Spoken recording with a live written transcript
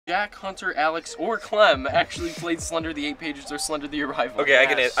Jack, Hunter, Alex, or Clem actually played Slender the 8 Pages or Slender the Arrival? Okay,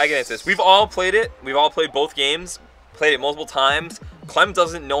 yes. I can answer this. We've all played it. We've all played both games. Played it multiple times. Clem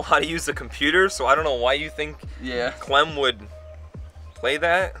doesn't know how to use the computer, so I don't know why you think Clem would play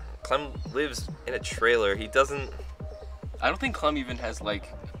that. Clem lives in a trailer. He doesn't... I don't think Clem even has, like,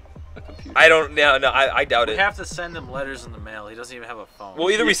 a computer. I don't... No, I doubt it. We have to send him letters in the mail. He doesn't even have a phone. Well,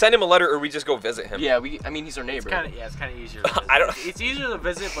 either we send him a letter or we just go visit him. Yeah, I mean, he's our neighbor. It's kind of easier to visit. It's easier to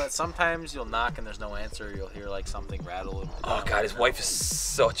visit, but sometimes you'll knock and there's no answer. You'll hear, like, something rattle. Oh, God, his wife is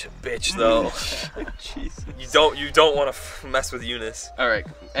such a bitch, though. Jesus. You don't want to mess with Eunice. All right,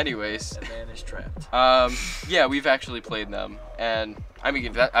 anyways. That man is trapped. Yeah, we've actually played them, and, I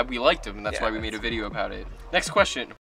mean, we liked them, and that's why we made a video about it. Next question.